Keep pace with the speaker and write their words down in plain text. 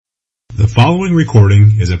The following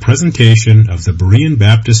recording is a presentation of the Berean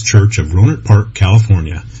Baptist Church of Rohnert Park,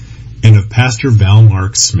 California, and of Pastor Val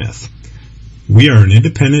Mark Smith. We are an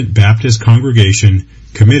independent Baptist congregation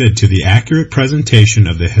committed to the accurate presentation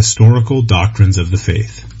of the historical doctrines of the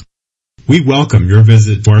faith. We welcome your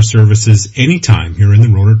visit to our services anytime here in the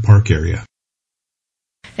Rohnert Park area.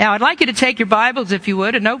 Now, I'd like you to take your Bibles, if you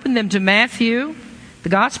would, and open them to Matthew, the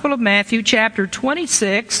Gospel of Matthew, chapter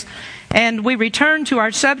 26. And we return to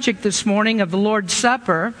our subject this morning of the Lord's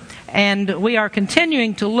Supper, and we are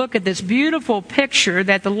continuing to look at this beautiful picture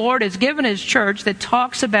that the Lord has given His church that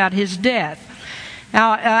talks about His death.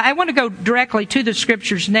 Now, I want to go directly to the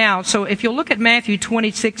Scriptures now. So if you'll look at Matthew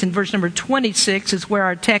 26 and verse number 26 is where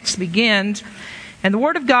our text begins. And the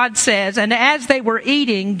Word of God says, "And as they were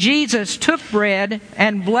eating, Jesus took bread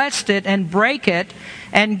and blessed it and brake it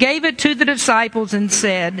and gave it to the disciples and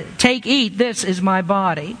said, 'Take, eat, this is my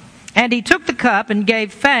body.' And He took the cup and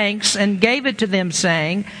gave thanks and gave it to them,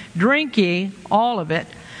 saying, 'Drink ye all of it.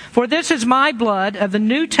 For this is my blood of the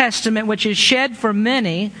New Testament, which is shed for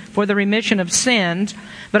many for the remission of sins.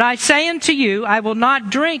 But I say unto you, I will not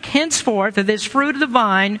drink henceforth of this fruit of the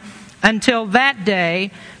vine until that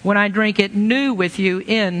day when I drink it new with you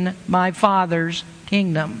in my Father's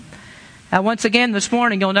kingdom.'" Once again this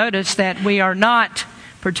morning, you'll notice that we are not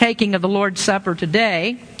partaking of the Lord's Supper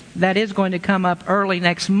today. That is going to come up early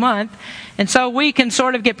next month. And so we can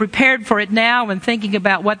sort of get prepared for it now and thinking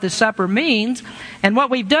about what the supper means. And what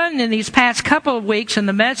we've done in these past couple of weeks in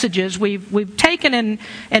the messages, we've taken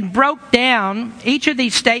and broke down each of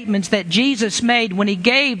these statements that Jesus made when He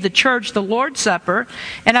gave the church the Lord's Supper.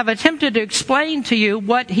 And I've attempted to explain to you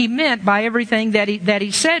what He meant by everything that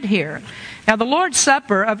he said here. Now, the Lord's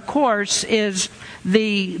Supper, of course, is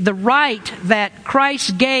the rite that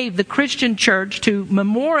Christ gave the Christian church to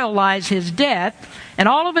memorialize His death. And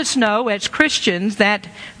all of us know as Christians that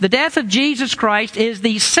the death of Jesus Christ is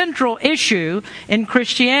the central issue in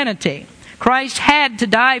Christianity. Christ had to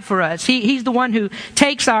die for us. He's the one who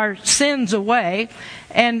takes our sins away.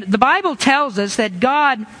 And the Bible tells us that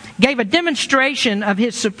God gave a demonstration of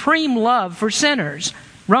His supreme love for sinners.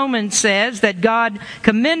 Romans says that God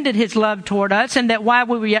commended His love toward us, and that while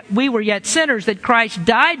we were yet sinners, that Christ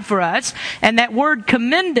died for us. And that word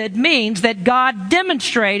commended means that God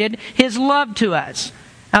demonstrated His love to us.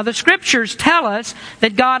 Now, the Scriptures tell us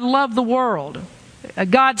that God loved the world.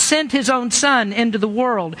 God sent His own Son into the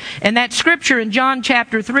world. And that Scripture in John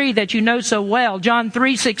chapter 3 that you know so well, John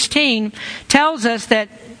 3:16, tells us that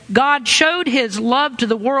God showed His love to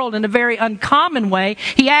the world in a very uncommon way.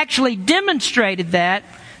 He actually demonstrated that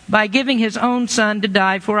by giving His own Son to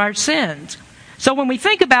die for our sins. So when we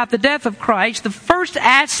think about the death of Christ, the first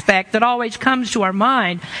aspect that always comes to our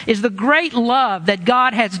mind is the great love that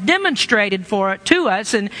God has demonstrated to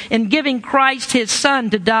us in giving Christ His Son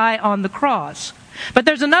to die on the cross. But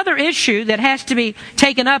there's another issue that has to be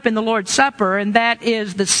taken up in the Lord's Supper, and that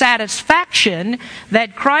is the satisfaction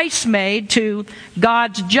that Christ made to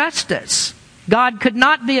God's justice. God could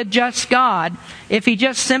not be a just God if He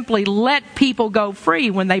just simply let people go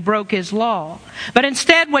free when they broke His law. But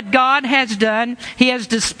instead, what God has done, He has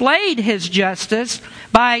displayed His justice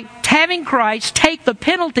by having Christ take the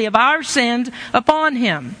penalty of our sins upon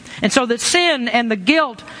Him. And so the sin and the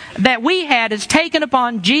guilt that we had is taken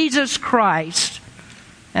upon Jesus Christ.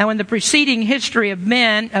 Now, in the preceding history of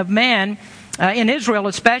man, in Israel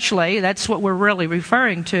especially, that's what we're really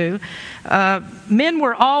referring to, men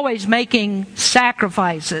were always making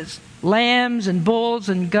sacrifices. Lambs and bulls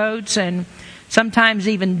and goats and sometimes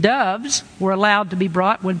even doves were allowed to be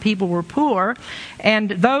brought when people were poor.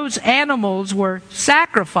 And those animals were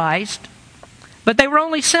sacrificed, but they were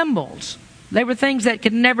only symbols. They were things that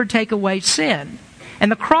could never take away sin.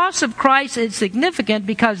 And the cross of Christ is significant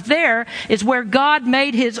because there is where God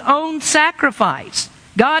made His own sacrifice.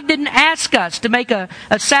 God didn't ask us to make a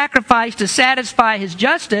sacrifice to satisfy His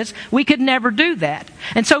justice. We could never do that.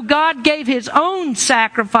 And so God gave His own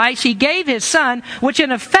sacrifice. He gave His Son, which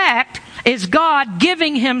in effect is God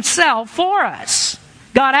giving Himself for us.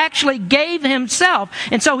 God actually gave Himself.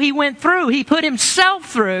 And so He put Himself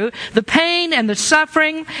through the pain and the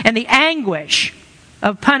suffering and the anguish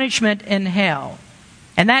of punishment in hell.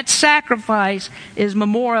 And that sacrifice is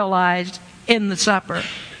memorialized in the supper.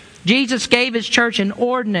 Jesus gave His church an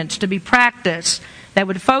ordinance to be practiced that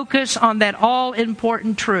would focus on that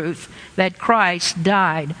all-important truth that Christ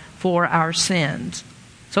died for our sins.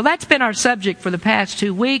 So that's been our subject for the past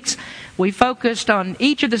 2 weeks. We focused on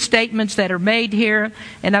each of the statements that are made here,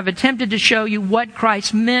 and I've attempted to show you what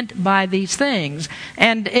Christ meant by these things.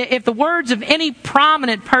 And if the words of any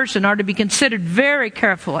prominent person are to be considered very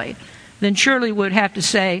carefully, then surely we would have to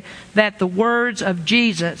say that the words of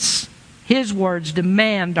Jesus His words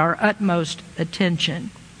demand our utmost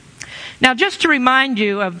attention. Now, just to remind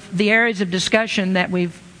you of the areas of discussion that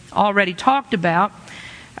we've already talked about,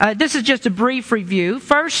 this is just a brief review.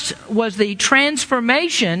 First was the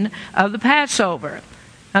transformation of the Passover.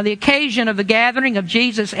 Now, the occasion of the gathering of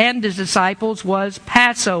Jesus and His disciples was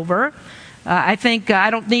Passover. I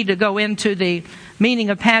don't need to go into the meaning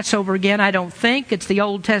of Passover again, I don't think. It's the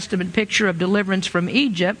Old Testament picture of deliverance from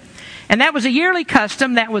Egypt. And that was a yearly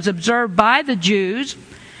custom that was observed by the Jews.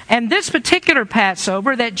 And this particular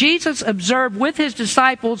Passover that Jesus observed with His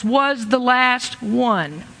disciples was the last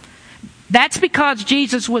one. That's because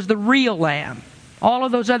Jesus was the real lamb. All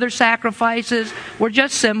of those other sacrifices were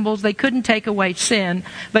just symbols. They couldn't take away sin.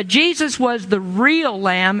 But Jesus was the real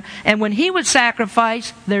lamb, and when He was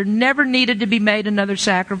sacrificed, there never needed to be made another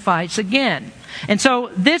sacrifice again. And so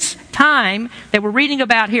this time that we're reading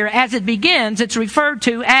about here, as it begins, it's referred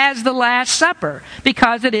to as the Last Supper,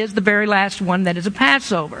 because it is the very last one that is a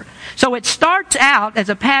Passover. So it starts out as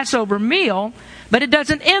a Passover meal, but it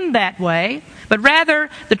doesn't end that way. But rather,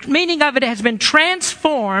 the meaning of it has been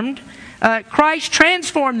transformed. Christ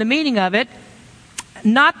transformed the meaning of it.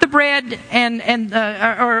 Not the bread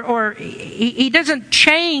or He doesn't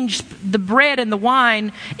change the bread and the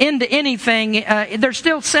wine into anything. They're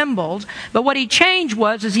still symbols. But what He changed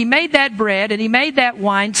is He made that bread and He made that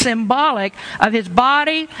wine symbolic of His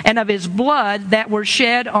body and of His blood that was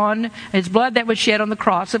shed on the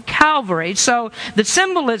cross of Calvary. So the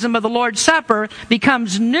symbolism of the Lord's Supper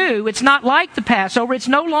becomes new. It's not like the Passover. It's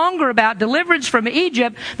no longer about deliverance from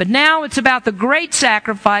Egypt, but now it's about the great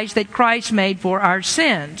sacrifice that Christ made for our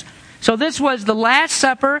sins. So this was the Last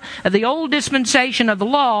Supper of the old dispensation of the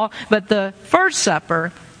law, but the first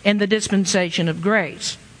supper in the dispensation of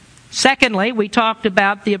grace. Secondly, we talked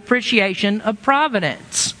about the appreciation of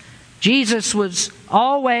providence. Jesus was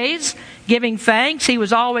always giving thanks. He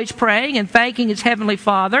was always praying and thanking His Heavenly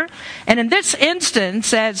Father. And in this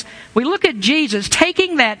instance, as we look at Jesus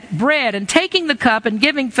taking that bread and taking the cup and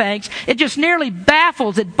giving thanks, it just nearly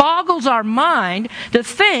it boggles our mind to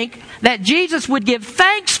think that Jesus would give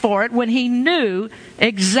thanks for it when He knew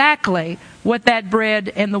exactly what that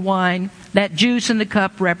bread and the wine, that juice and the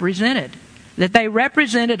cup represented. That they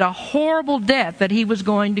represented a horrible death that He was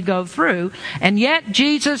going to go through. And yet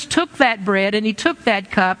Jesus took that bread and He took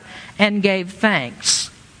that cup and gave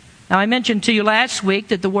thanks. Now, I mentioned to you last week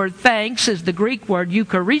that the word thanks is the Greek word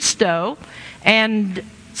Eucharisto. And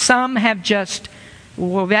some have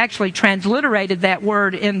we've actually transliterated that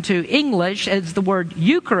word into English as the word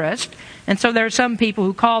Eucharist. And so there are some people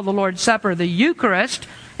who call the Lord's Supper the Eucharist.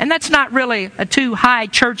 And that's not really a too high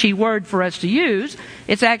churchy word for us to use.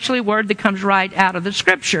 It's actually a word that comes right out of the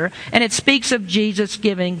Scripture. And it speaks of Jesus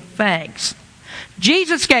giving thanks.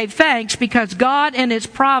 Jesus gave thanks because God in His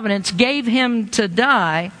providence gave Him to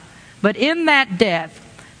die. But in that death,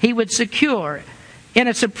 He would secure, in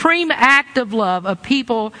a supreme act of love, a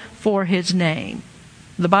people for His name.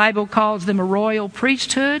 The Bible calls them a royal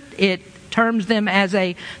priesthood. It terms them as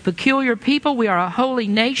a peculiar people. We are a holy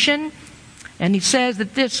nation. And He says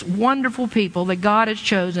that this wonderful people that God has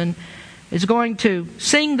chosen is going to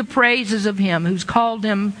sing the praises of Him who's called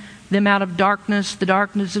them out of darkness, the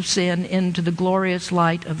darkness of sin, into the glorious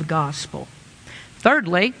light of the gospel.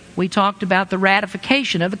 Thirdly, we talked about the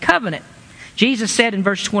ratification of the covenant. Jesus said in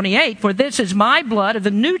verse 28, "For this is my blood of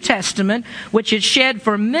the New Testament, which is shed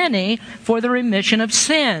for many for the remission of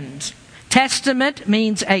sins." Testament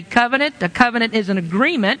means a covenant. A covenant is an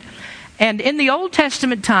agreement. And in the Old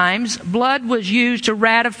Testament times, blood was used to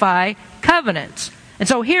ratify covenants. And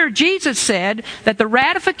so here Jesus said that the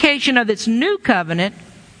ratification of this new covenant,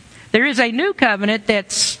 there is a new covenant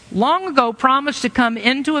that's long ago promised to come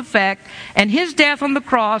into effect, and His death on the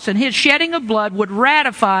cross and His shedding of blood would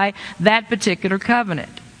ratify that particular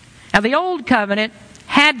covenant. Now, the old covenant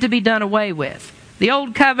had to be done away with. The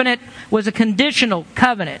old covenant was a conditional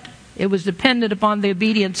covenant. It was dependent upon the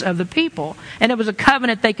obedience of the people. And it was a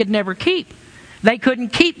covenant they could never keep. They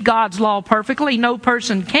couldn't keep God's law perfectly. No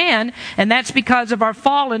person can. And that's because of our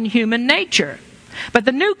fallen human nature. But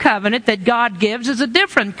the new covenant that God gives is a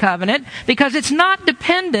different covenant because it's not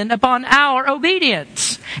dependent upon our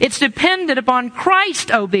obedience. It's dependent upon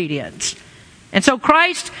Christ's obedience. And so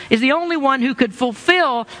Christ is the only one who could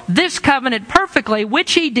fulfill this covenant perfectly,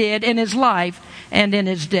 which He did in His life and in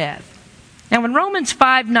His death. Now in Romans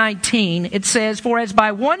 5:19, it says, "For as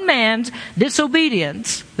by one man's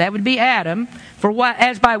disobedience," that would be Adam,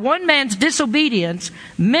 as by one man's disobedience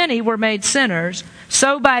many were made sinners,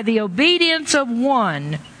 so by the obedience of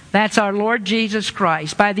one," that's our Lord Jesus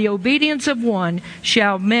Christ, "by the obedience of one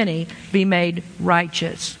shall many be made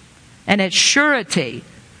righteous." And as surety,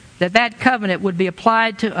 that covenant would be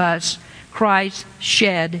applied to us, Christ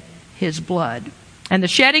shed His blood. And the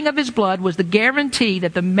shedding of His blood was the guarantee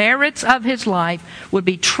that the merits of His life would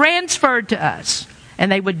be transferred to us,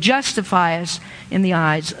 and they would justify us in the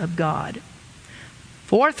eyes of God.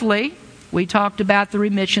 Fourthly, we talked about the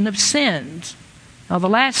remission of sins. Now, the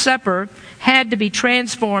Last Supper had to be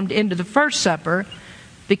transformed into the First Supper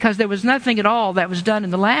because there was nothing at all that was done in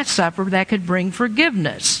the Last Supper that could bring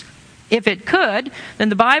forgiveness. If it could, then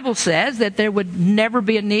the Bible says that there would never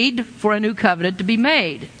be a need for a new covenant to be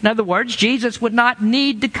made. In other words, Jesus would not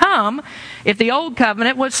need to come if the old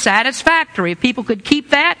covenant was satisfactory. If people could keep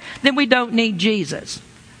that, then we don't need Jesus.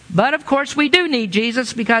 But of course we do need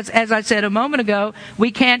Jesus because, as I said a moment ago,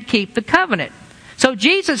 we can't keep the covenant. So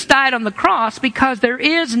Jesus died on the cross because there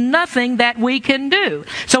is nothing that we can do.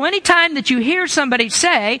 So anytime that you hear somebody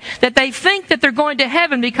say that they think that they're going to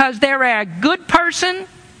heaven because they're a good person,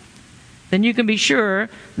 then you can be sure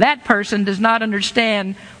that person does not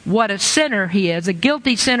understand what a sinner he is, a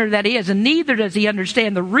guilty sinner that he is, and neither does he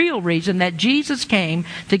understand the real reason that Jesus came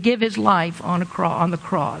to give His life on the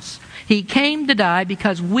cross. He came to die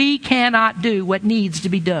because we cannot do what needs to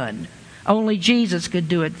be done. Only Jesus could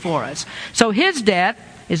do it for us. So His death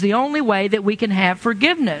is the only way that we can have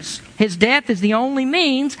forgiveness. His death is the only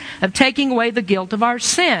means of taking away the guilt of our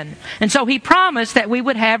sin. And so He promised that we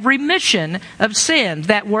would have remission of sins.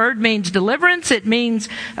 That word means deliverance. It means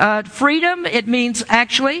freedom. It means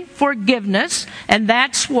actually forgiveness. And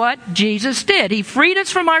that's what Jesus did. He freed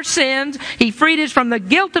us from our sins. He freed us from the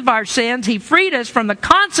guilt of our sins. He freed us from the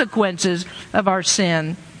consequences of our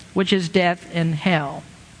sin, which is death and hell.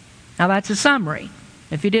 Now that's a summary.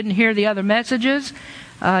 If you didn't hear the other messages,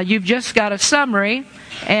 you've just got a summary.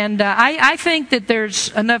 And I think that there's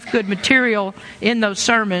enough good material in those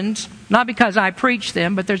sermons, not because I preach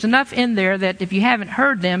them, but there's enough in there that if you haven't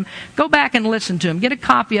heard them, go back and listen to them. Get a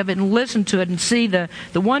copy of it and listen to it and see the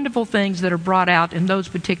wonderful things that are brought out in those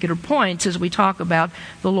particular points as we talk about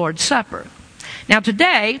the Lord's Supper. Now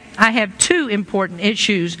today, I have two important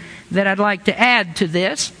issues that I'd like to add to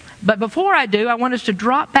this. But before I do, I want us to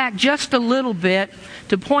drop back just a little bit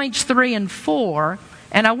to points 3 and 4.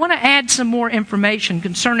 And I want to add some more information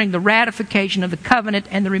concerning the ratification of the covenant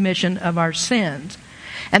and the remission of our sins.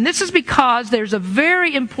 And this is because there's a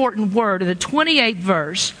very important word in the 28th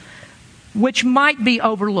verse which might be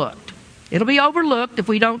overlooked. It'll be overlooked if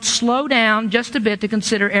we don't slow down just a bit to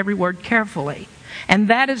consider every word carefully. And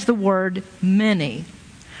that is the word many.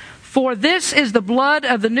 For this is the blood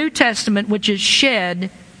of the New Testament which is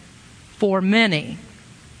shed for many.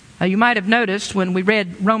 Now, you might have noticed when we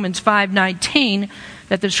read Romans 5:19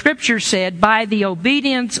 that the Scripture said, by the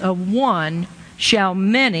obedience of one shall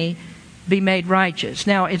many be made righteous.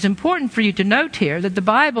 Now, it's important for you to note here that the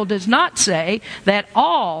Bible does not say that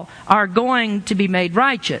all are going to be made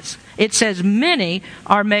righteous. It says many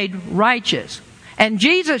are made righteous. And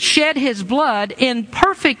Jesus shed His blood in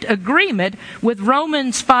perfect agreement with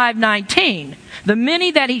Romans 5:19. The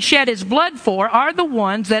many that He shed His blood for are the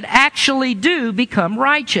ones that actually do become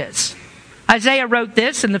righteous. Isaiah wrote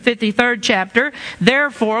this in the 53rd chapter,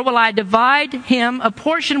 therefore will I divide him a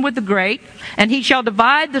portion with the great, and he shall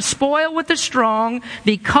divide the spoil with the strong,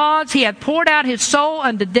 because he hath poured out his soul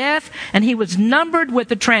unto death, and he was numbered with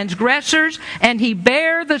the transgressors, and he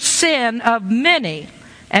bare the sin of many,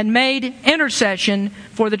 and made intercession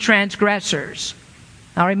for the transgressors.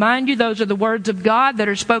 I'll remind you, those are the words of God that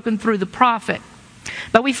are spoken through the prophet.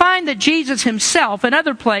 But we find that Jesus Himself in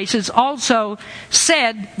other places also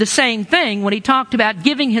said the same thing when He talked about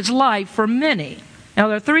giving His life for many. Now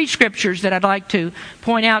there are 3 scriptures that I'd like to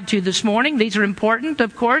point out to you this morning. These are important,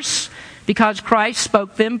 of course, because Christ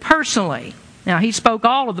spoke them personally. Now, He spoke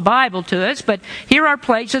all of the Bible to us, but here are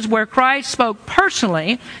places where Christ spoke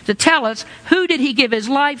personally to tell us who did He give His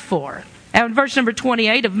life for. Now, in verse number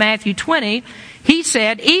 28 of Matthew 20, He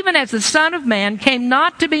said, even as the Son of Man came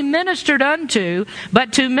not to be ministered unto,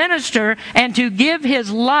 but to minister and to give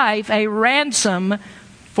His life a ransom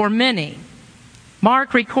for many.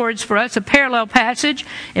 Mark records for us a parallel passage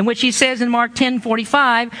in which he says in Mark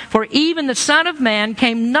 10:45, for even the Son of Man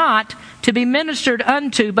came not to be ministered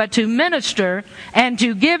unto, but to minister and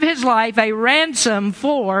to give His life a ransom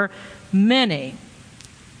for many.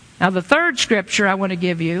 Now the third scripture I want to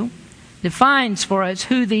give you defines for us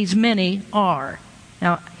who these many are.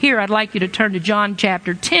 Now here I'd like you to turn to John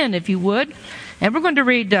chapter 10 if you would. And we're going to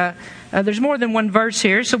read, there's more than one verse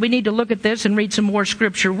here, so we need to look at this and read some more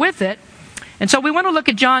scripture with it. And so we want to look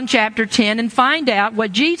at John chapter 10 and find out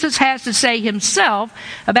what Jesus has to say Himself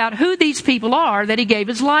about who these people are that He gave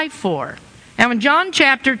His life for. Now in John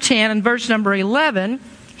chapter 10 and verse number 11,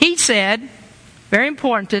 He said, very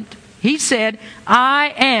important, He said,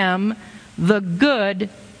 I am the good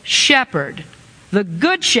shepherd. The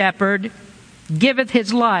good shepherd giveth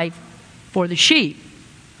his life for the sheep.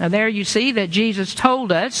 Now there you see that Jesus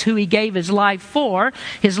told us who he gave his life for.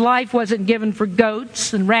 His life wasn't given for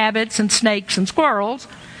goats and rabbits and snakes and squirrels,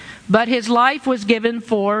 but his life was given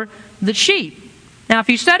for the sheep. Now if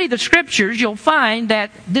you study the scriptures, you'll find that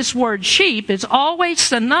this word sheep is always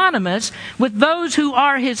synonymous with those who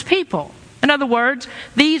are his people. In other words,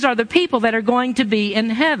 these are the people that are going to be in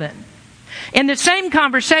heaven. In the same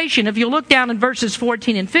conversation, if you look down in verses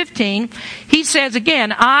 14 and 15, he says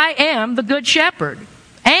again, I am the good shepherd.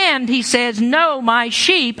 And he says, know my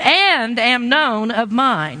sheep, and am known of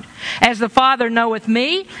mine. As the Father knoweth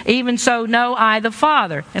me, even so know I the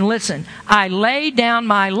Father. And listen, I lay down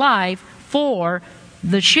my life for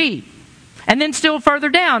the sheep. And then still further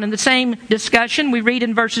down in the same discussion, we read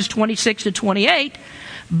in verses 26 to 28,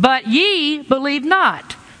 but ye believe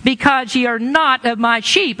not, because ye are not of my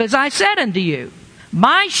sheep, as I said unto you.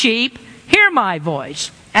 My sheep hear my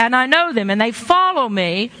voice, and I know them, and they follow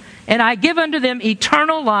me, and I give unto them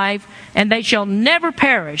eternal life, and they shall never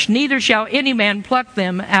perish, neither shall any man pluck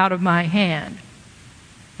them out of my hand.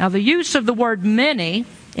 Now the use of the word many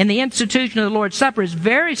in the institution of the Lord's Supper is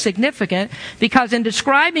very significant, because in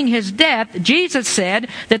describing his death, Jesus said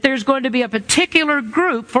that there's going to be a particular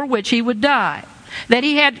group for which he would die. That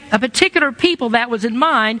he had a particular people that was in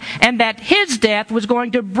mind, and that his death was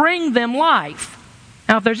going to bring them life.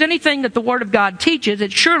 Now, if there's anything that the Word of God teaches,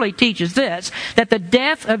 it surely teaches this, that the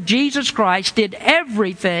death of Jesus Christ did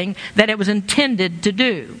everything that it was intended to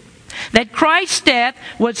do. That Christ's death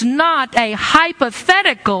was not a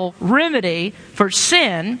hypothetical remedy for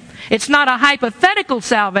sin. It's not a hypothetical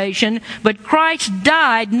salvation, but Christ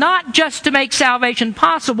died not just to make salvation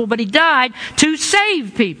possible, but he died to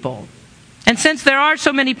save people. And since there are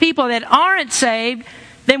so many people that aren't saved,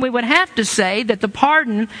 then we would have to say that the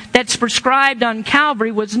pardon that's prescribed on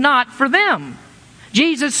Calvary was not for them.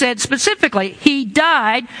 Jesus said specifically, he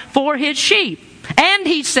died for his sheep. And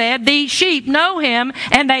he said, these sheep know him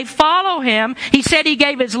and they follow him. He said he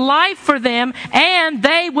gave his life for them, and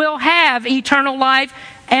they will have eternal life,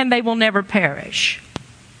 and they will never perish.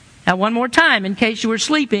 Now one more time, in case you were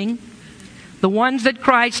sleeping, the ones that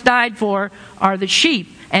Christ died for are the sheep,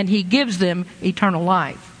 and he gives them eternal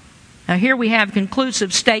life. Now here we have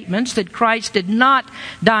conclusive statements that Christ did not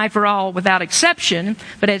die for all without exception,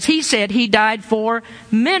 but as he said, he died for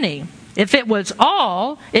many. If it was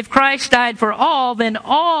all, if Christ died for all, then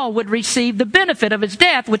all would receive the benefit of his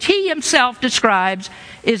death, which he himself describes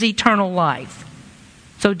as eternal life.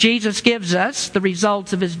 So Jesus gives us the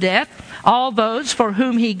results of his death. All those for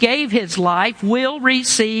whom he gave his life will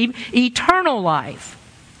receive eternal life.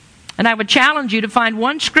 And I would challenge you to find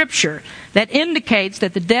one scripture that indicates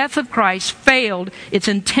that the death of Christ failed its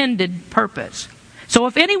intended purpose. So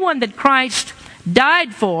if anyone that Christ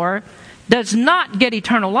died for does not get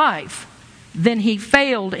eternal life, then he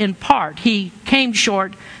failed in part. He came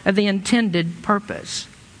short of the intended purpose.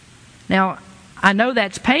 Now, I know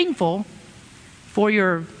that's painful for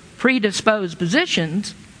your predisposed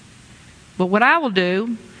positions, but what I will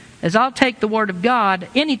do is I'll take the Word of God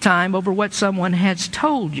anytime over what someone has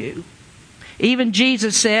told you. Even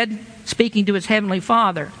Jesus said, speaking to his heavenly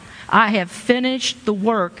Father, I have finished the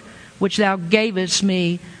work which thou gavest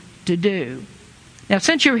me to do. Now,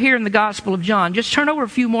 since you're here in the Gospel of John, just turn over a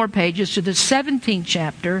few more pages to the 17th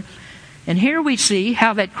chapter, and here we see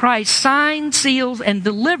how that Christ signs, seals, and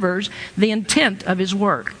delivers the intent of his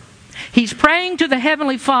work. He's praying to the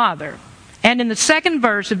Heavenly Father, and in the second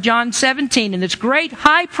verse of John 17, in this great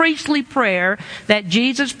high priestly prayer that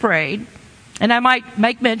Jesus prayed, and I might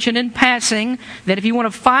make mention in passing that if you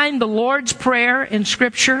want to find the Lord's Prayer in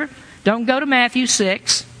Scripture, don't go to Matthew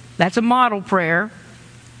 6. That's a model prayer.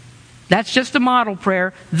 That's just a model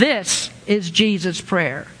prayer. This is Jesus'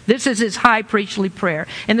 prayer. This is his high priestly prayer.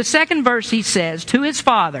 In the second verse he says, to his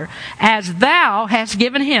Father, as thou hast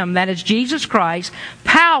given him, that is Jesus Christ,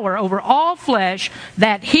 power over all flesh,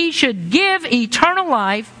 that he should give eternal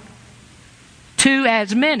life to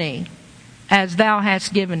as many as thou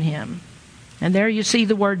hast given him. And there you see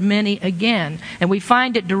the word many again. And we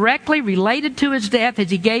find it directly related to his death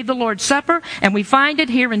as he gave the Lord's Supper. And we find it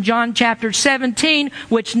here in John chapter 17,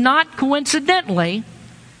 which not coincidentally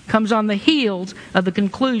comes on the heels of the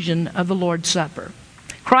conclusion of the Lord's Supper.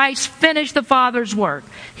 Christ finished the Father's work.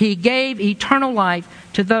 He gave eternal life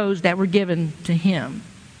to those that were given to him.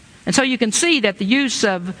 And so you can see that the use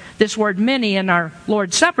of this word many in our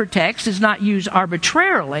Lord's Supper text is not used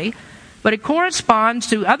arbitrarily, but it corresponds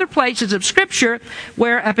to other places of Scripture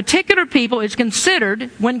where a particular people is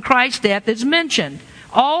considered when Christ's death is mentioned.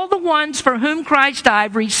 All the ones for whom Christ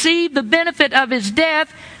died receive the benefit of his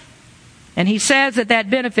death. And he says that that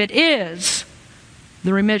benefit is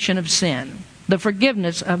the remission of sin, the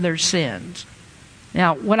forgiveness of their sins.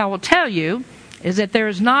 Now, what I will tell you is that there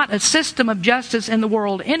is not a system of justice in the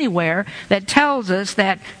world anywhere that tells us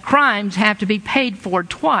that crimes have to be paid for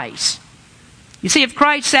twice. You see, if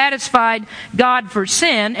Christ satisfied God for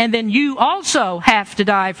sin, and then you also have to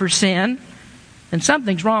die for sin, then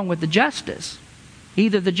something's wrong with the justice.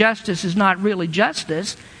 Either the justice is not really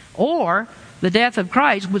justice, or the death of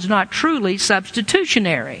Christ was not truly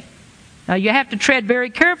substitutionary. Now, you have to tread very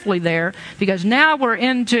carefully there, because now we're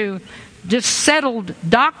into just settled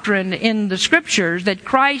doctrine in the Scriptures that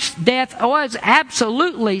Christ's death was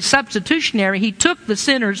absolutely substitutionary. He took the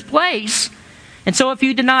sinner's place. And so if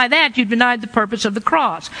you deny that, you denied the purpose of the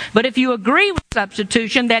cross. But if you agree with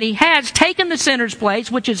substitution, that he has taken the sinner's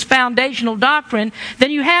place, which is foundational doctrine,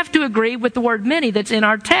 then you have to agree with the word many that's in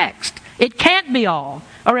our text. It can't be all,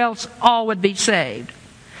 or else all would be saved.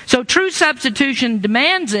 So true substitution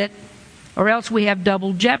demands it, or else we have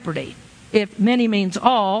double jeopardy. If many means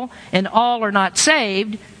all, and all are not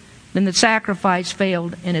saved, then the sacrifice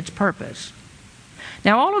failed in its purpose.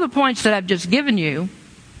 Now, all of the points that I've just given you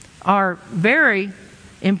are very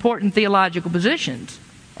important theological positions.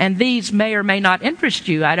 And these may or may not interest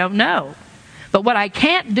you, I don't know. But what I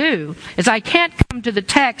can't do is I can't come to the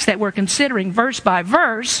text that we're considering verse by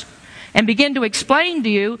verse and begin to explain to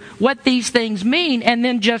you what these things mean and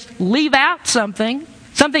then just leave out something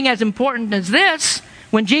as important as this.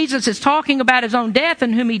 When Jesus is talking about his own death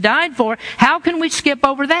and whom he died for, how can we skip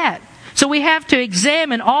over that? So we have to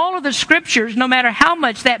examine all of the Scriptures, no matter how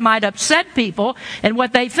much that might upset people and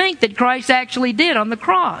what they think that Christ actually did on the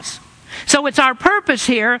cross. So it's our purpose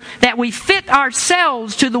here that we fit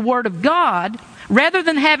ourselves to the Word of God rather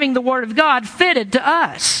than having the Word of God fitted to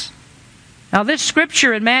us. Now, this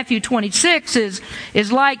scripture in Matthew 26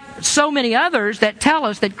 is like so many others that tell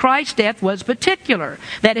us that Christ's death was particular,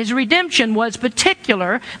 that his redemption was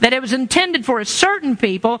particular, that it was intended for a certain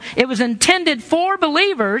people, it was intended for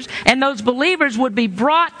believers, and those believers would be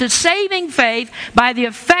brought to saving faith by the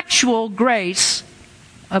effectual grace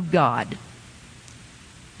of God.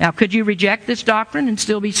 Now, could you reject this doctrine and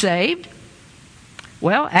still be saved?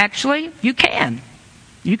 Well, actually, you can.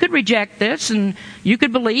 You could reject this, and you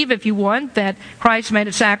could believe, if you want, that Christ made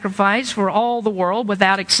a sacrifice for all the world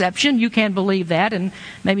without exception. You can believe that, and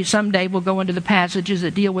maybe someday we'll go into the passages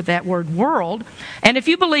that deal with that word world. And if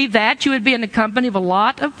you believe that, you would be in the company of a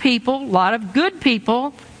lot of people, a lot of good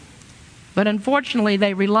people, but unfortunately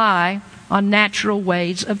they rely on natural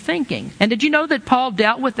ways of thinking. And did you know that Paul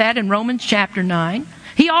dealt with that in Romans chapter 9?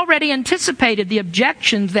 He already anticipated the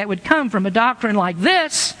objections that would come from a doctrine like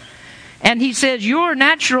this. And he says, your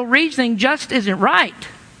natural reasoning just isn't right.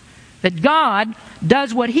 That God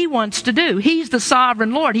does what he wants to do. He's the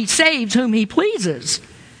sovereign Lord. He saves whom he pleases.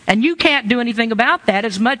 And you can't do anything about that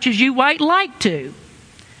as much as you might like to.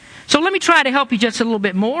 So let me try to help you just a little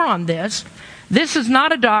bit more on this. This is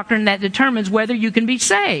not a doctrine that determines whether you can be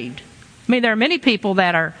saved. I mean, there are many people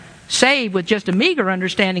that are saved with just a meager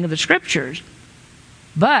understanding of the Scriptures.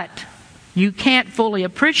 But you can't fully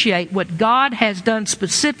appreciate what God has done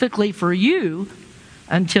specifically for you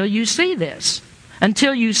until you see this.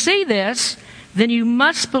 Until you see this, then you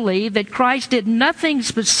must believe that Christ did nothing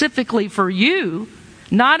specifically for you,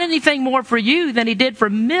 not anything more for you than he did for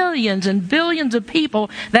millions and billions of people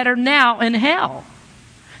that are now in hell.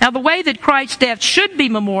 Now, the way that Christ's death should be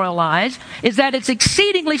memorialized is that it's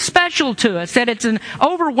exceedingly special to us, that it's an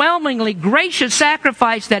overwhelmingly gracious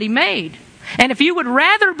sacrifice that he made. And if you would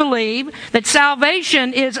rather believe that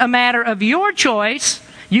salvation is a matter of your choice,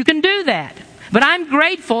 you can do that. But I'm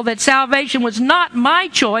grateful that salvation was not my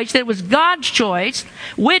choice, that it was God's choice,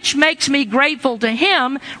 which makes me grateful to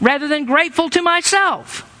him rather than grateful to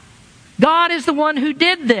myself. God is the one who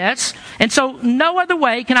did this, and so no other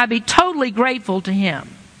way can I be totally grateful to him.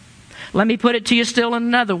 Let me put it to you still in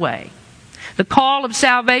another way. The call of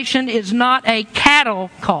salvation is not a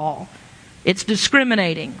cattle call. It's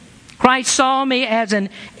discriminating. Christ saw me as an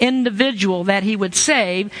individual that he would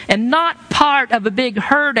save and not part of a big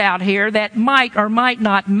herd out here that might or might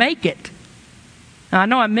not make it. Now, I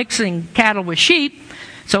know I'm mixing cattle with sheep,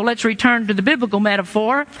 so let's return to the biblical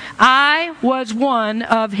metaphor. I was one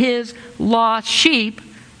of his lost sheep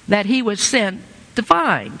that he was sent to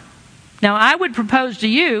find. Now, I would propose to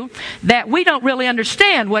you that we don't really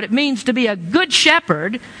understand what it means to be a good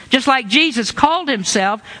shepherd, just like Jesus called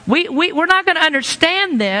himself. We're not going to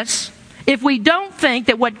understand this if we don't think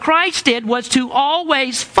that what Christ did was to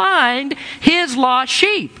always find his lost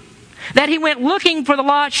sheep. that he went looking for the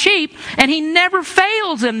lost sheep, and he never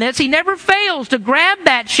fails in this. He never fails to grab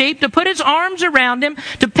that sheep, to put his arms around him,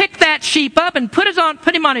 to pick that sheep up and put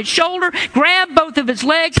him on his shoulder, grab both of his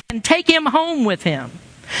legs, and take him home with him.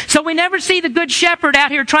 So we never see the good shepherd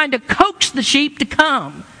out here trying to coax the sheep to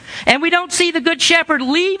come. And we don't see the good shepherd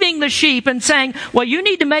leaving the sheep and saying, well, you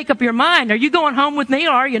need to make up your mind. Are you going home with me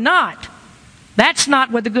or are you not? That's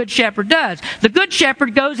not what the good shepherd does. The good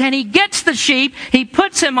shepherd goes and he gets the sheep, he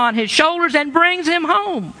puts him on his shoulders and brings him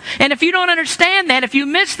home. And if you don't understand that, if you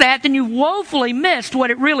miss that, then you woefully missed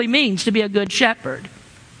what it really means to be a good shepherd.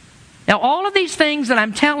 Now, all of these things that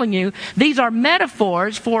I'm telling you, these are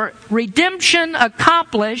metaphors for redemption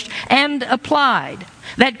accomplished and applied.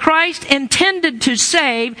 That Christ intended to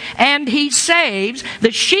save, and he saves.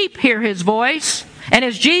 The sheep hear his voice, and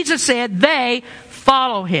as Jesus said, they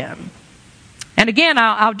follow him. And again,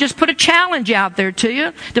 I'll just put a challenge out there to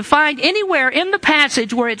you to find anywhere in the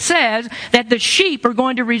passage where it says that the sheep are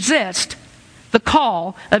going to resist the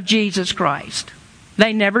call of Jesus Christ.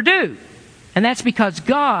 They never do. And that's because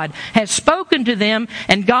God has spoken to them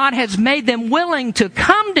and God has made them willing to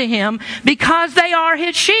come to him because they are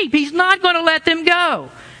his sheep. He's not going to let them go.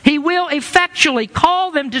 He will effectually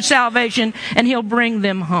call them to salvation and he'll bring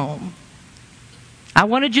them home. I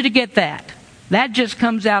wanted you to get that. That just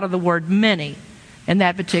comes out of the word many in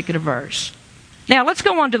that particular verse. Now, let's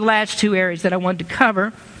go on to the last two areas that I wanted to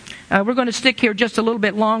cover. We're going to stick here just a little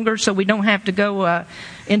bit longer so we don't have to go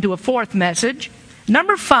into a fourth message.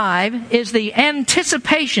 Number 5 is the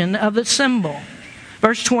anticipation of the symbol.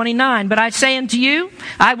 Verse 29, but I say unto you,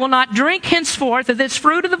 I will not drink henceforth of this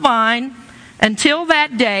fruit of the vine until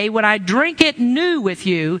that day when I drink it new with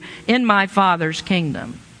you in my Father's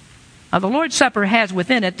kingdom. Now, the Lord's Supper has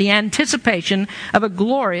within it the anticipation of a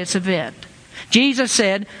glorious event. Jesus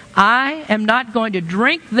said, I am not going to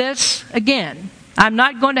drink this again. I'm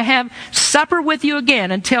not going to have supper with you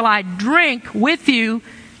again until I drink with you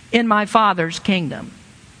in my Father's kingdom.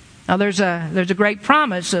 Now there's a great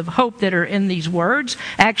promise of hope that are in these words.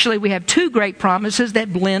 Actually, we have two great promises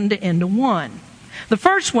that blend into one. The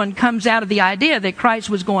first one comes out of the idea that Christ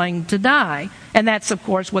was going to die. And that's, of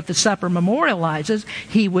course, what the supper memorializes.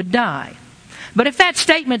 He would die. But if that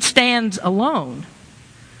statement stands alone,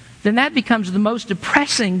 then that becomes the most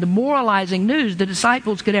depressing, demoralizing news the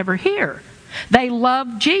disciples could ever hear. They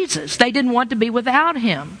loved Jesus. They didn't want to be without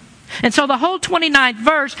him. And so the whole 29th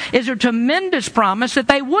verse is a tremendous promise that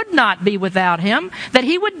they would not be without him, that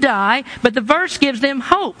he would die, but the verse gives them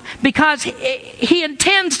hope because he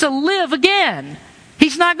intends to live again.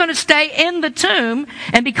 He's not going to stay in the tomb,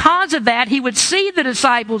 and because of that, he would see the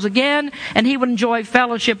disciples again, and he would enjoy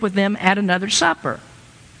fellowship with them at another supper.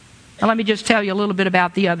 Now let me just tell you a little bit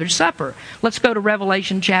about the other supper. Let's go to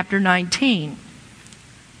Revelation chapter 19.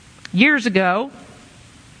 Years ago,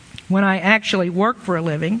 when I actually worked for a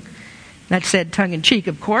living, that's said tongue-in-cheek,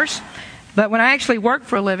 of course, but when I actually worked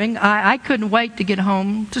for a living, I couldn't wait to get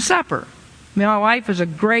home to supper. I mean, my wife is a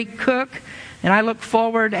great cook, and I looked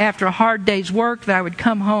forward after a hard day's work that I would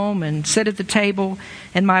come home and sit at the table,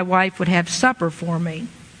 and my wife would have supper for me.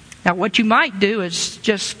 Now, what you might do is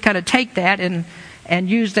just kind of take that and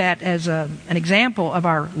use that as an example of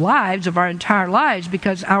our lives, of our entire lives,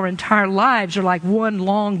 because our entire lives are like one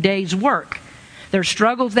long day's work. There are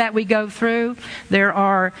struggles that we go through. There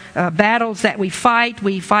are battles that we fight.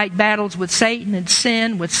 We fight battles with Satan and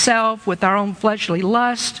sin, with self, with our own fleshly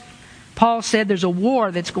lust. Paul said there's a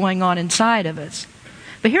war that's going on inside of us.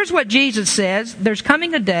 But here's what Jesus says. There's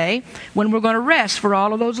coming a day when we're going to rest for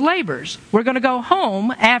all of those labors. We're going to go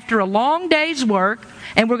home after a long day's work,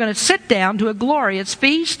 and we're going to sit down to a glorious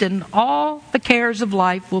feast, and all the cares of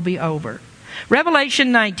life will be over.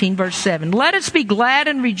 Revelation 19, verse 7. Let us be glad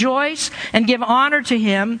and rejoice and give honor to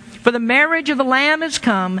him, for the marriage of the Lamb is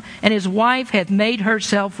come, and his wife hath made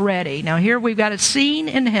herself ready. Now here we've got a scene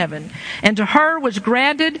in heaven. And to her was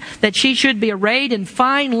granted that she should be arrayed in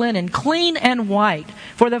fine linen, clean and white.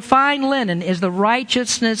 For the fine linen is the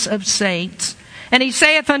righteousness of saints. And he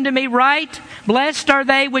saith unto me, Write, blessed are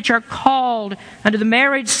they which are called unto the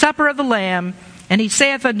marriage supper of the Lamb. And he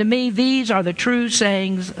saith unto me, These are the true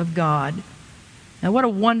sayings of God. Now, what a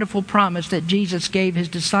wonderful promise that Jesus gave his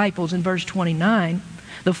disciples in verse 29.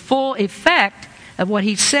 The full effect of what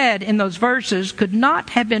he said in those verses could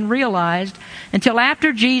not have been realized until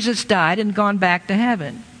after Jesus died and gone back to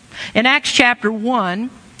heaven. In Acts chapter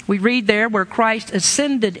 1, we read there where Christ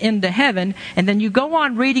ascended into heaven, and then you go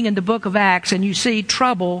on reading in the book of Acts and you see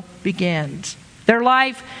trouble begins. Their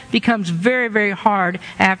life becomes very, very hard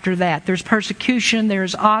after that. There's persecution,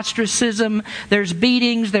 there's ostracism, there's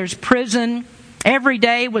beatings, there's prison. Every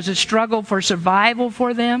day was a struggle for survival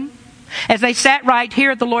for them. As they sat right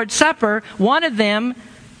here at the Lord's Supper, one of them,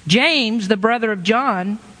 James, the brother of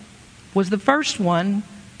John, was the first one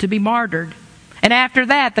to be martyred. And after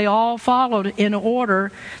that, they all followed in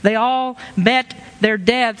order. They all met their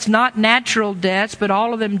deaths, not natural deaths, but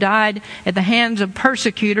all of them died at the hands of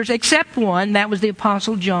persecutors, except one, that was the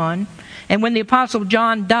Apostle John. And when the Apostle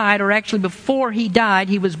John died, or actually before he died,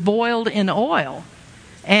 he was boiled in oil.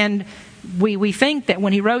 And we think that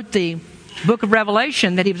when he wrote the book of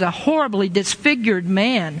Revelation, that he was a horribly disfigured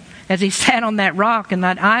man as he sat on that rock and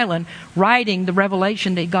that island writing the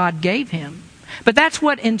revelation that God gave him. But that's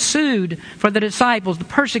what ensued for the disciples, the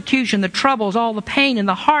persecution, the troubles, all the pain and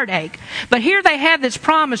the heartache. But here they had this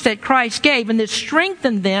promise that Christ gave, and this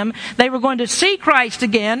strengthened them. They were going to see Christ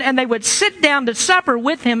again, and they would sit down to supper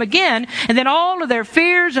with Him again, and then all of their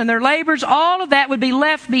fears and their labors, all of that would be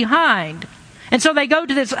left behind. And so they go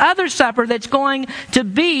to this other supper that's going to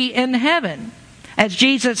be in heaven.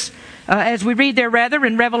 As we read there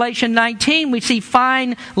in Revelation 19, we see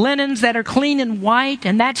fine linens that are clean and white,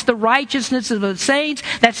 and that's the righteousness of the saints.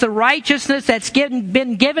 That's the righteousness that's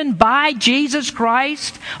been given by Jesus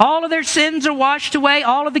Christ. All of their sins are washed away.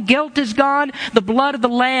 All of the guilt is gone. The blood of the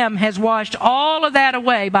Lamb has washed all of that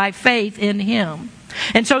away by faith in Him.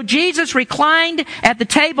 And so Jesus reclined at the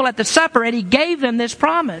table at the supper, and He gave them this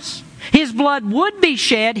promise. His blood would be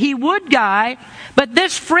shed, He would die, but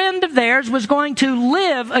this friend of theirs was going to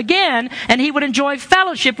live again, and He would enjoy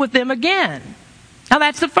fellowship with them again. Now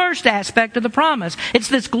that's the first aspect of the promise. It's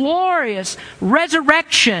this glorious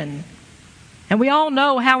resurrection. And we all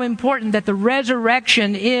know how important that the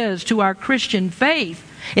resurrection is to our Christian faith.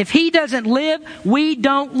 If He doesn't live, we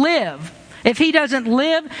don't live. If He doesn't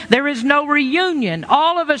live, there is no reunion.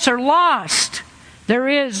 All of us are lost. There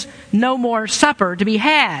is no more supper to be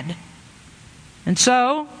had. And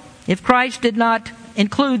so, if Christ did not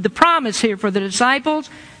include the promise here for the disciples,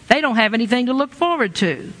 they don't have anything to look forward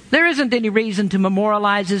to. There isn't any reason to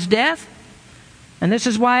memorialize His death. And this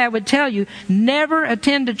is why I would tell you, never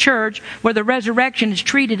attend a church where the resurrection is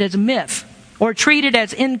treated as a myth or treated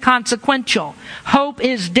as inconsequential. Hope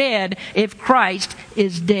is dead if Christ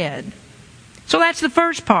is dead. So that's the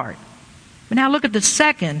first part. But now look at the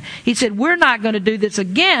second. He said, we're not going to do this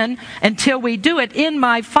again until we do it in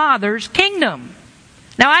my Father's kingdom.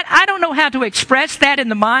 Now, I don't know how to express that in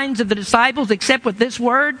the minds of the disciples except with this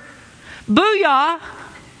word. Booyah!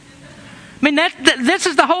 I mean, this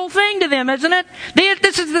is the whole thing to them, isn't it?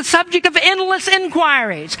 This is the subject of endless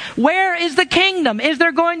inquiries. Where is the kingdom? Is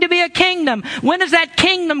there going to be a kingdom? When is that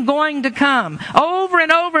kingdom going to come? Over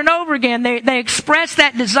and over and over again, they express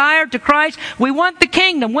that desire to Christ. We want the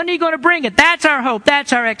kingdom. When are you going to bring it? That's our hope.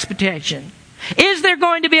 That's our expectation. Is there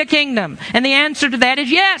going to be a kingdom? And the answer to that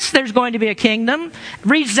is yes, there's going to be a kingdom.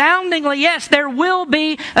 Resoundingly, yes, there will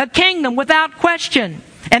be a kingdom without question.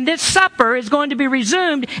 And this supper is going to be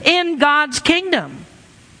resumed in God's kingdom.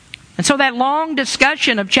 And so that long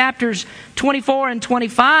discussion of chapters 24 and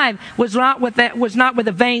 25 was not with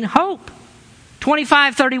a vain hope.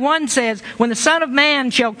 25:31 says, when the Son of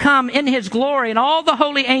Man shall come in His glory and all the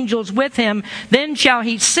holy angels with Him, then shall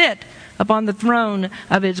He sit upon the throne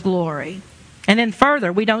of His glory. And then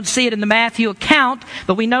further, we don't see it in the Matthew account,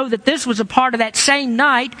 but we know that this was a part of that same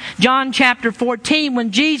night, John chapter 14,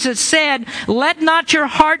 when Jesus said, let not your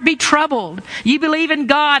heart be troubled. You believe in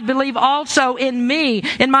God, believe also in me.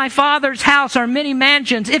 In my Father's house are many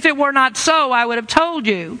mansions. If it were not so, I would have told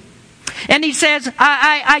you. And He says,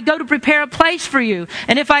 I go to prepare a place for you.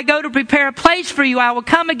 And if I go to prepare a place for you, I will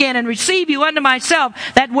come again and receive you unto myself,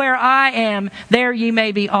 that where I am, there ye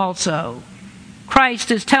may be also.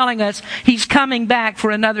 Christ is telling us He's coming back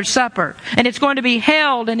for another supper. And it's going to be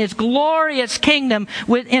held in His glorious kingdom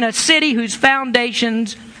in a city whose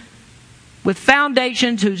foundations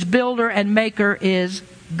whose builder and maker is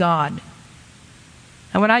God.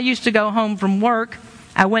 And when I used to go home from work,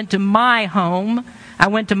 I went to my home. I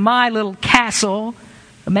went to my little castle.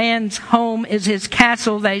 A man's home is his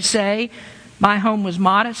castle, they say. My home was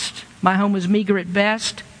modest. My home was meager at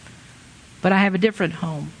best. But I have a different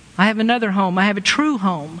home. I have another home. I have a true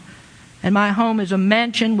home. And my home is a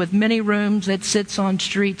mansion with many rooms that sits on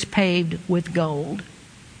streets paved with gold.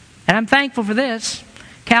 And I'm thankful for this.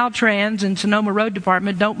 Caltrans and Sonoma Road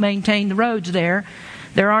Department don't maintain the roads there.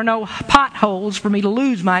 There are no potholes for me to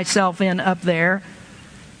lose myself in up there.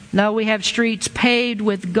 No, we have streets paved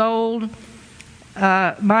with gold.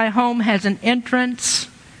 My home has an entrance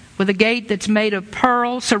with a gate that's made of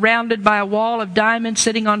pearl, surrounded by a wall of diamonds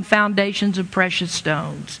sitting on foundations of precious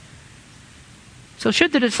stones. So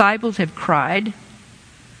should the disciples have cried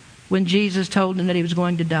when Jesus told them that He was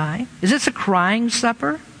going to die? Is this a crying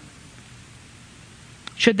supper?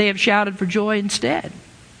 Should they have shouted for joy instead?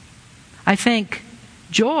 I think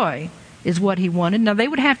joy is what he wanted. Now, they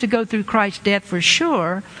would have to go through Christ's death for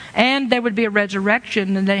sure, and there would be a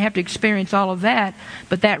resurrection, and they'd have to experience all of that.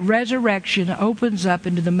 But that resurrection opens up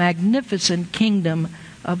into the magnificent kingdom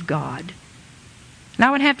of God. Now,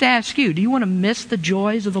 I would have to ask you, do you want to miss the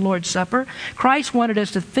joys of the Lord's Supper? Christ wanted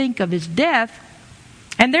us to think of his death,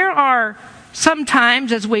 and there are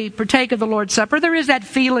sometimes, as we partake of the Lord's Supper, there is that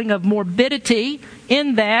feeling of morbidity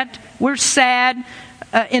in that. We're sad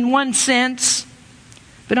in one sense.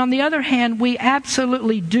 But on the other hand, we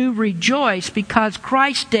absolutely do rejoice because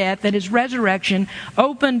Christ's death and his resurrection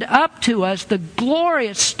opened up to us the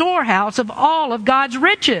glorious storehouse of all of God's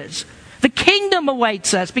riches. The kingdom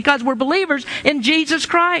awaits us because we're believers in Jesus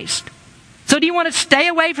Christ. So do you want to stay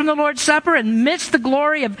away from the Lord's Supper and miss the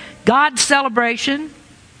glory of God's celebration?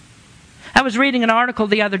 I was reading an article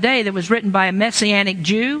the other day that was written by a Messianic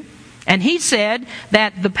Jew, and he said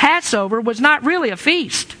that the Passover was not really a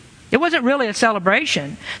feast. It wasn't really a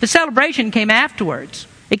celebration. The celebration came afterwards.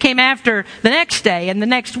 It came after the next day and the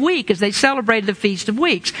next week as they celebrated the Feast of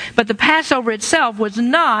Weeks. But the Passover itself was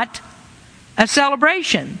not a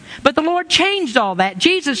celebration. But the Lord changed all that.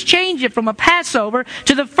 Jesus changed it from a Passover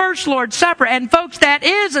to the first Lord's Supper. And folks, that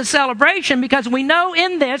is a celebration because we know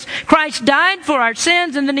in this Christ died for our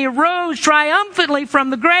sins and then he arose triumphantly from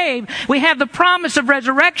the grave. We have the promise of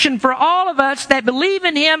resurrection for all of us that believe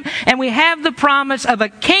in him, and we have the promise of a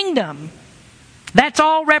kingdom. That's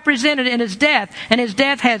all represented in his death, and his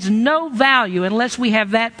death has no value unless we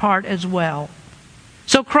have that part as well.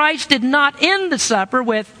 So Christ did not end the supper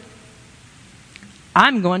with,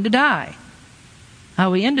 I'm going to die.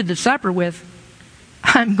 He ended the supper with,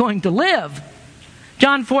 I'm going to live.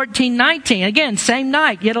 John 14:19, again, same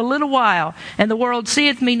night, yet a little while, and the world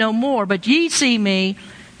seeth me no more, but ye see me,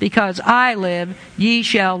 because I live, ye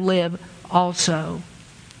shall live also.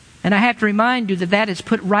 And I have to remind you that is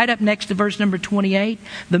put right up next to verse number 28.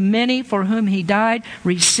 The many for whom he died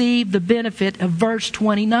receive the benefit of verse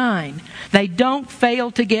 29. They don't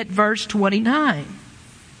fail to get verse 29.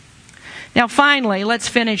 Now finally, let's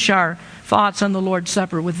finish our thoughts on the Lord's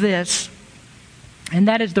Supper with this, and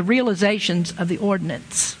that is the realizations of the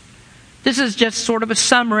ordinance. This is just sort of a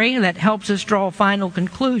summary that helps us draw final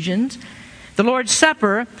conclusions. The Lord's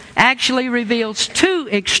Supper actually reveals two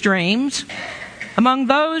extremes among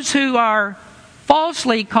those who are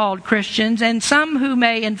falsely called Christians and some who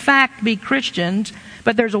may in fact be Christians,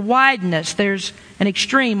 but there's a wideness, there's an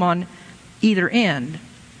extreme on either end.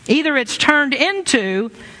 Either it's turned into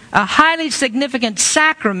a highly significant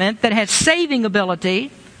sacrament that has saving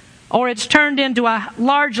ability, or it's turned into a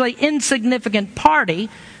largely insignificant party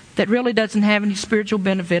that really doesn't have any spiritual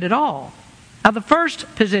benefit at all. Now, the first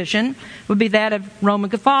position would be that of Roman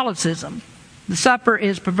Catholicism. The supper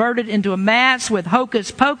is perverted into a mass with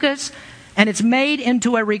hocus pocus, and it's made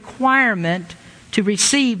into a requirement to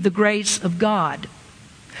receive the grace of God.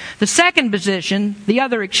 The second position, the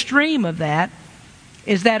other extreme of that,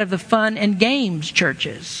 is that of the fun and games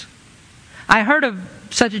churches. I heard of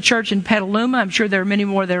such a church in Petaluma, I'm sure there are many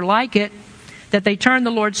more that are like it, that they turn the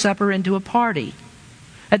Lord's Supper into a party.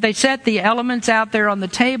 That they set the elements out there on the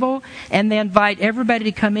table and they invite everybody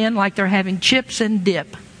to come in like they're having chips and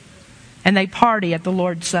dip. And they party at the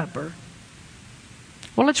Lord's Supper.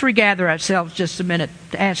 Well, let's regather ourselves just a minute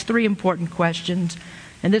to ask three important questions,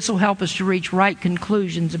 and this will help us to reach right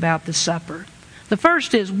conclusions about the supper. The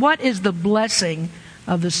first is, what is the blessing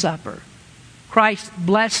of the supper? Christ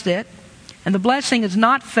blessed it, and the blessing is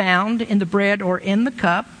not found in the bread or in the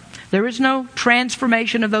cup. There is no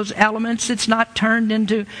transformation of those elements. It's not turned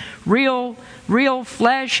into real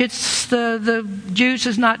flesh. The juice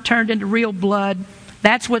is not turned into real blood.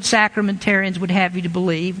 That's what sacramentarians would have you to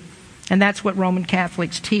believe, and that's what Roman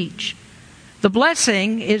Catholics teach. The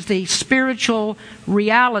blessing is the spiritual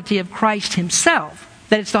reality of Christ himself.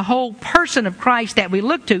 That it's the whole person of Christ that we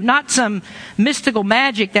look to, not some mystical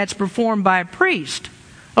magic that's performed by a priest.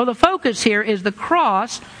 The focus here is the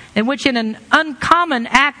cross, in which in an uncommon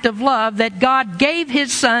act of love that God gave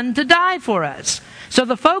his Son to die for us. So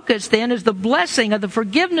the focus then is the blessing of the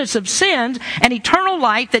forgiveness of sins and eternal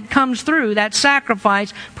life that comes through that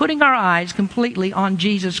sacrifice, putting our eyes completely on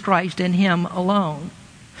Jesus Christ and him alone.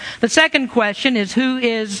 The second question is, who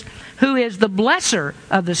is the blesser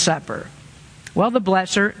of the supper? Well, the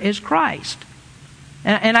blesser is Christ.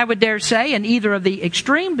 And I would dare say in either of the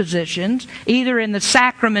extreme positions, either in the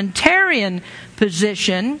sacramentarian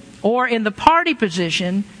position or in the party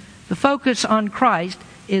position, the focus on Christ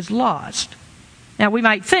is lost. Now, we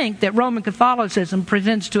might think that Roman Catholicism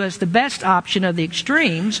presents to us the best option of the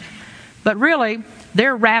extremes, but really,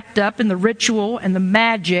 they're wrapped up in the ritual and the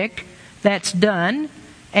magic that's done.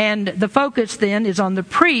 And the focus then is on the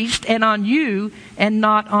priest and on you and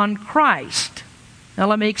not on Christ. Now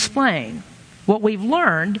let me explain. What we've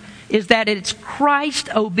learned is that it's Christ's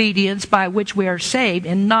obedience by which we are saved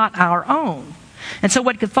and not our own. And so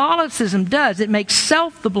what Catholicism does, it makes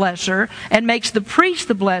self the blesser and makes the priest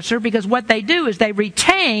the blesser, because what they do is they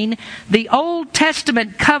retain the Old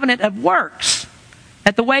Testament covenant of works.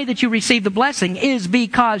 That the way that you receive the blessing is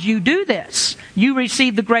because you do this. You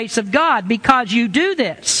receive the grace of God because you do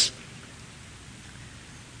this.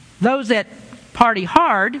 Those that party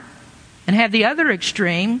hard and have the other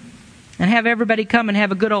extreme and have everybody come and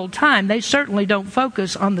have a good old time, they certainly don't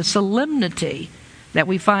focus on the solemnity that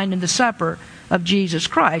we find in the supper of Jesus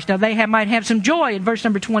Christ. Now they might have some joy in verse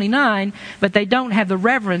number 29, but they don't have the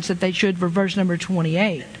reverence that they should for verse number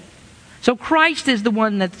 28. So Christ is the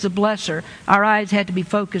one that's the blesser. Our eyes had to be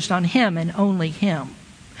focused on Him and only Him.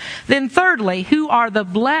 Then thirdly, who are the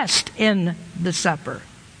blessed in the supper?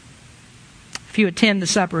 If you attend the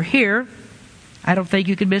supper here, I don't think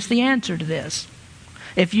you can miss the answer to this.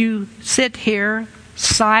 If you sit here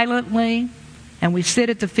silently and we sit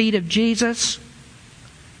at the feet of Jesus,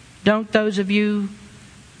 don't those of you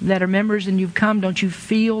that are members and you've come, don't you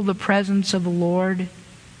feel the presence of the Lord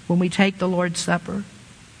when we take the Lord's Supper?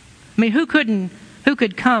 I mean, who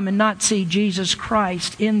could come and not see Jesus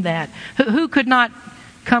Christ in that? Who could not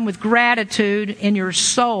come with gratitude in your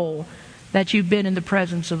soul that you've been in the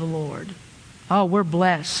presence of the Lord? Oh, we're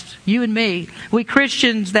blessed. You and me. We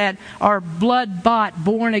Christians that are blood-bought,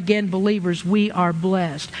 born-again believers, we are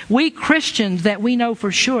blessed. We Christians that we know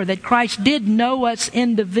for sure that Christ did know us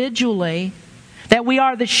individually, that we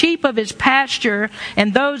are the sheep of His pasture,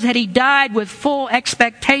 and those that He died with full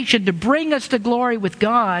expectation to bring us to glory with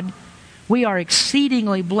God, we are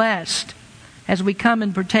exceedingly blessed as we come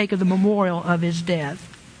and partake of the memorial of His death.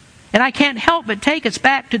 And I can't help but take us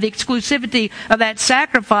back to the exclusivity of that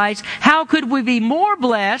sacrifice. How could we be more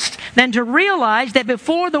blessed than to realize that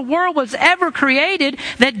before the world was ever created,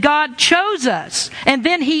 that God chose us. And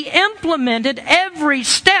then He implemented every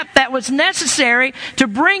step that was necessary to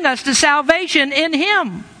bring us to salvation in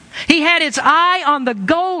Him. He had His eye on the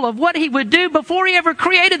goal of what He would do before He ever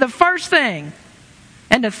created the first thing.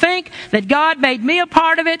 And to think that God made me a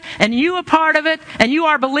part of it, and you a part of it, and you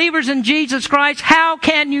are believers in Jesus Christ, how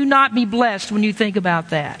can you not be blessed when you think about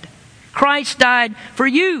that? Christ died for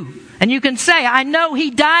you. And you can say, I know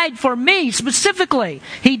He died for me specifically.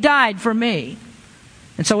 He died for me.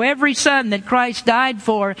 And so every son that Christ died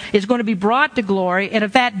for is going to be brought to glory. And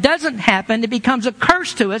if that doesn't happen, it becomes a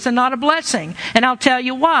curse to us and not a blessing. And I'll tell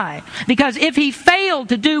you why. Because if He failed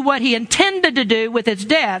to do what He intended to do with His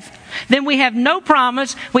death, then we have no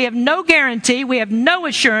promise, we have no guarantee, we have no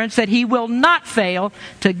assurance that He will not fail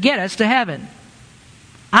to get us to heaven.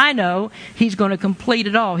 I know He's going to complete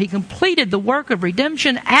it all. He completed the work of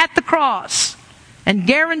redemption at the cross and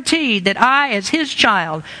guaranteed that I, as His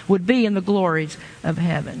child, would be in the glories of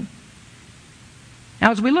heaven.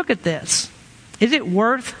 Now, as we look at this, is it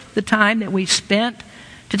worth the time that we spent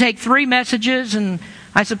to take 3 messages, and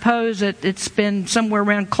I suppose that it's been somewhere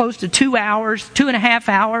around close to 2 hours, 2.5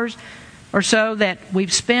 hours or so that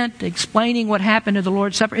we've spent explaining what happened at the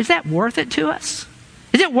Lord's Supper? Is that worth it to us?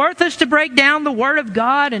 Is it worth us to break down the Word of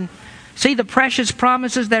God and see the precious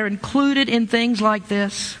promises that are included in things like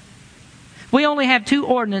this? We only have 2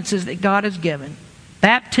 ordinances that God has given: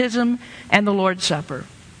 baptism and the Lord's Supper.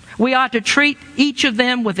 We ought to treat each of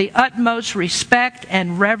them with the utmost respect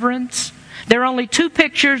and reverence. There are only 2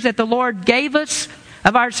 pictures that the Lord gave us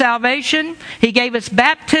of our salvation. He gave us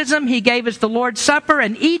baptism, He gave us the Lord's Supper,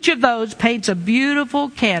 and each of those paints a beautiful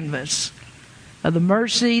canvas of the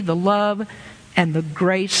mercy, the love, and the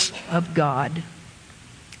grace of God.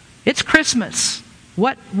 It's Christmas.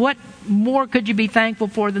 What more could you be thankful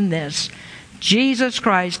for than this? Jesus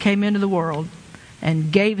Christ came into the world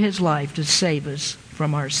and gave His life to save us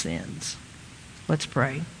from our sins. Let's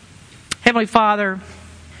pray. Heavenly Father,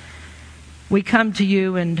 we come to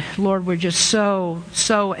You, and Lord, we're just so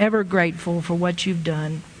ever grateful for what You've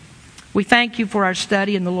done. We thank You for our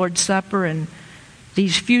study in the Lord's Supper, and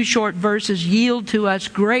these few short verses yield to us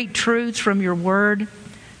great truths from Your Word.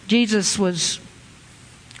 Jesus was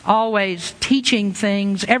always teaching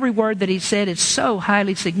things. Every word that He said is so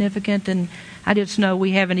highly significant, and I just know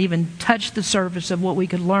we haven't even touched the surface of what we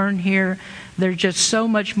could learn here. There's just so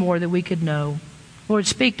much more that we could know. Lord,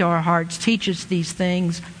 speak to our hearts. Teach us these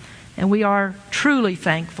things. And we are truly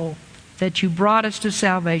thankful that You brought us to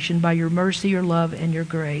salvation by Your mercy, Your love, and Your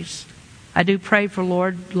grace. I do pray for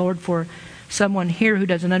Lord, for someone here who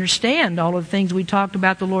doesn't understand all of the things we talked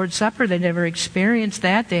about the Lord's Supper. They never experienced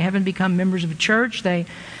that. They haven't become members of a church. They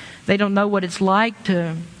don't know what it's like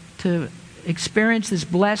to experience this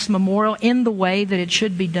blessed memorial in the way that it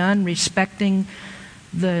should be done, respecting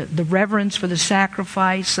the reverence for the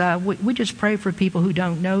sacrifice. We just pray for people who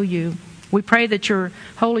don't know you. We pray that your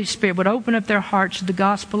Holy Spirit would open up their hearts to the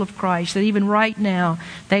gospel of Christ, that even right now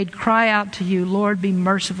they'd cry out to you, Lord, be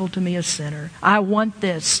merciful to me, a sinner. I want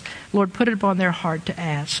this. Lord, put it upon their heart to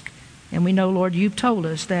ask. And we know, Lord, you've told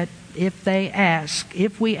us that if we ask,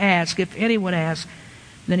 if anyone asks,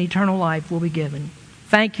 then eternal life will be given.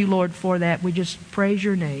 Thank you, Lord, for that. We just praise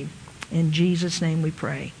your name. In Jesus' name we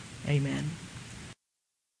pray. Amen.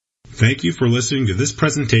 Thank you for listening to this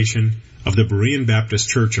presentation of the Berean Baptist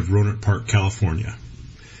Church of Rohnert Park, California.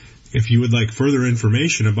 If you would like further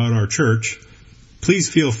information about our church, please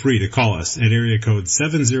feel free to call us at area code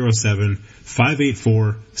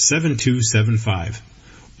 707-584-7275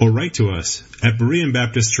 or write to us at Berean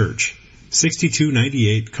Baptist Church,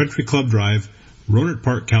 6298 Country Club Drive, Rohnert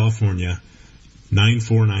Park, California,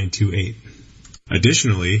 94928.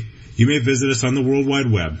 Additionally, you may visit us on the World Wide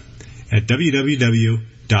Web at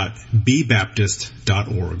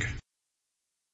www.bbaptist.org.